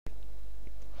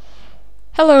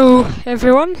Hello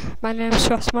everyone, my name is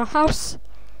Strax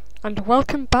and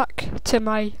welcome back to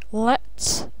my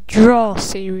Let's Draw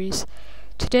series.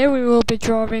 Today we will be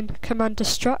drawing Commander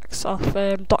Strax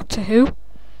of Doctor Who.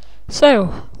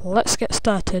 So, let's get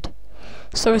started.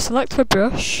 So we select a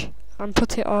brush and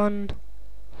put it on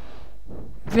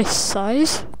this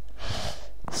size.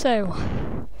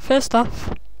 So, first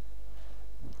off,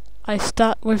 I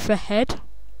start with the head,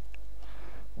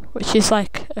 which is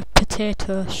like a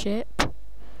potato shape.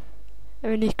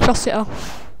 And then you cross it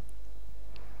off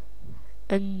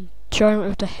and join it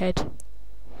with the head.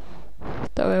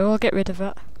 That way we'll get rid of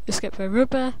that. Just get the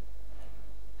rubber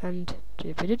and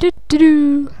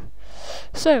do.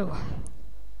 So,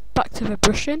 back to the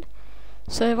brushing.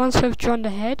 So once we've drawn the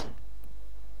head,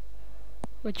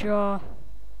 we draw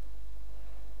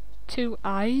two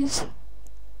eyes.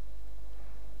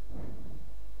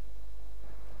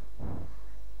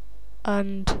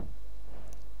 And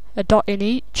a dot in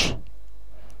each.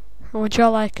 And we'll draw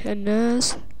like a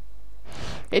nose.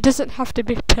 It doesn't have to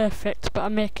be perfect, but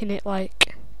I'm making it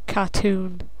like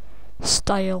cartoon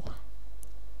style.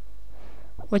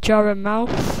 We'll draw a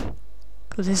mouth,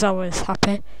 because he's always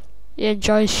happy. He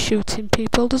enjoys shooting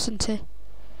people, doesn't he?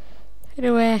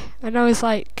 Anyway, I know he's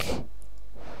like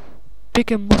big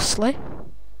and muscly,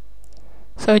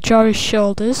 so I draw his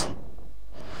shoulders.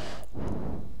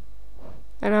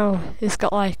 I know he's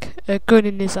got like a gun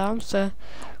in his arm, so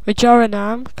we draw an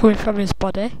arm coming from his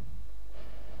body.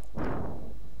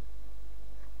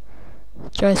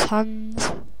 Draw his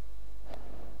hands.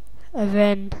 And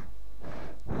then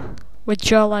we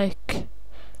draw like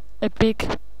a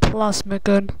big plasma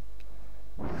gun.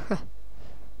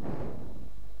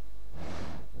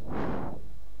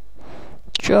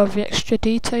 Draw the extra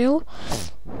detail.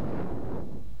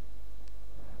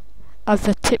 Add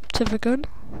the tip to the gun.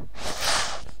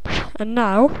 And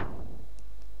now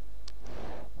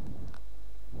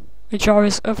we draw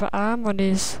his other arm on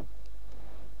his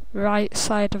right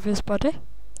side of his body.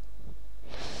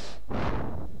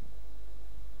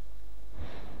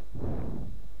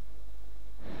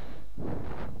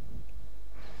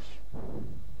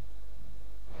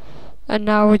 And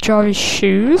now we draw his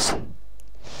shoes.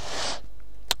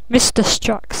 Mr.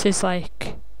 Strax is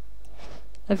like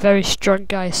a very strong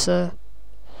guy, so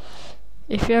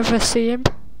if you ever see him,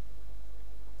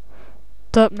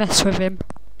 don't mess with him,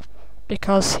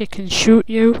 because he can shoot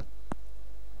you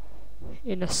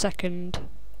in a second.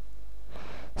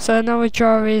 So now we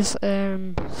draw his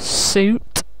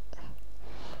suit,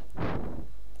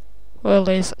 well,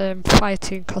 his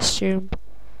fighting costume.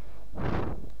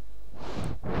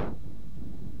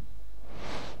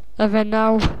 And then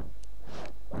now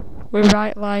we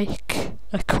write like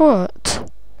a quote.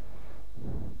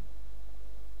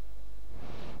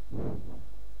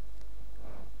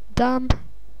 Damn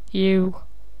you,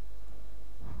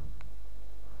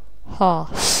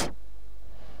 horse.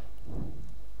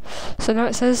 So now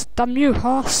it says, damn you,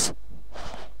 horse.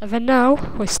 And then now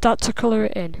we start to colour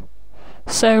it in.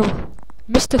 So,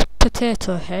 Mr.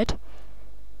 Potato Head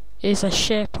is a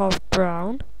shape of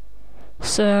brown.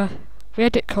 So, we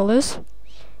edit colours.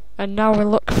 And now we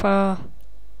look for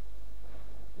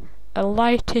a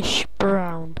lightish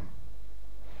brown.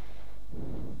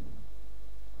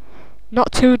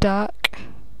 Not too dark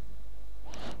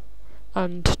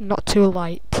and not too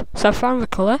light. So I found the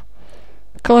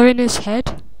colour in his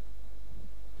head.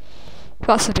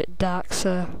 That's a bit dark,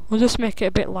 so we'll just make it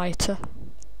a bit lighter.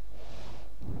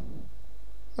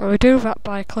 And we do that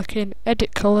by clicking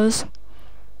Edit Colours.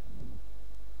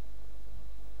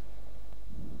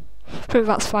 I think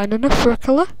that's fine enough for a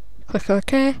colour. Click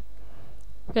OK.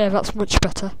 Yeah, that's much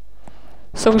better.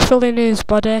 So we fill in his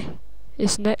body,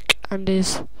 his neck and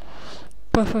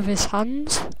both of his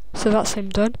hands. So that's him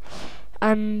done.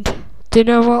 And do you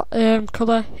know what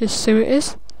colour his suit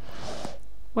is?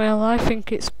 Well, I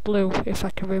think it's blue, if I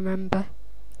can remember.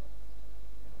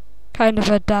 Kind of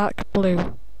a dark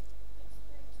blue.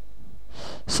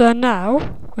 So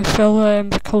now we fill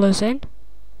the colours in.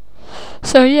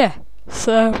 So yeah,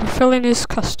 so we fill in his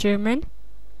costume in.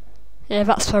 Yeah,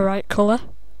 that's the right colour.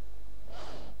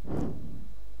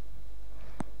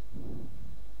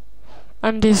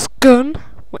 And his gun,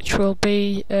 which will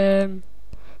be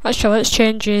actually let's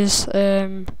change his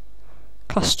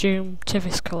costume to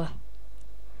this colour.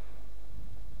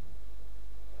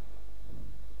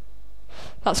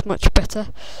 That's much better.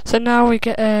 So now we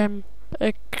get a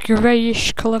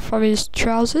greyish colour for his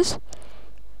trousers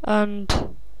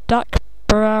and dark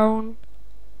brown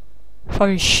for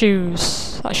his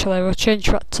shoes. Actually, we'll change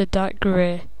that to dark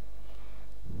grey.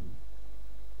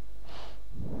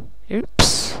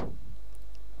 Oops.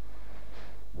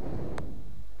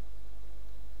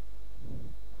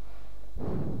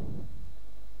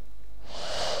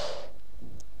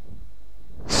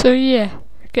 So yeah,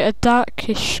 get a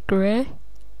darkish grey.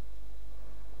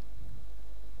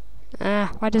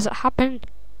 Why does it happen?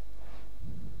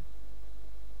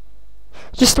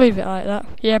 Just leave it like that.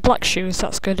 Yeah, black shoes,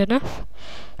 that's good enough.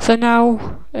 So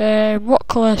now, what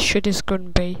colour should his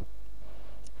gun be?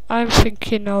 I'm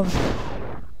thinking of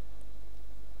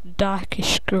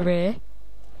darkish grey.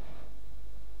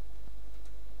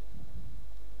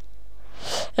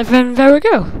 And then there we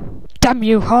go. Damn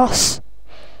you, horse.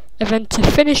 And then to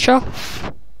finish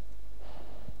off,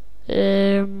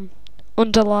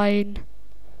 underline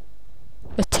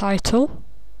the title.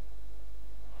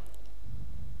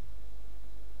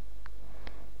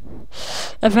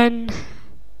 And then,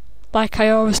 like I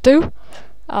always do,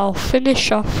 I'll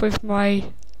finish off with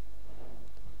my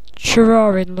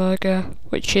drawing logo,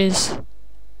 which is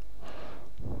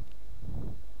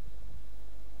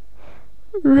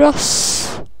Ross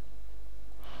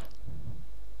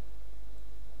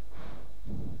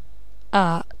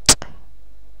Art.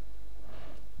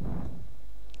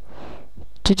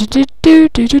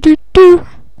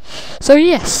 So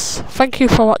yes, thank you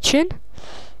for watching.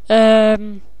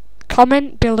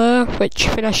 Comment below which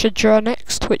thing I should draw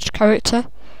next, which character.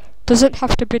 Doesn't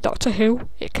have to be Doctor Who,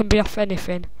 it can be off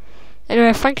anything.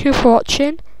 Anyway, thank you for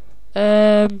watching.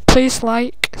 Please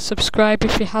like, subscribe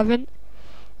if you haven't,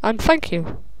 and thank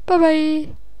you. Bye bye.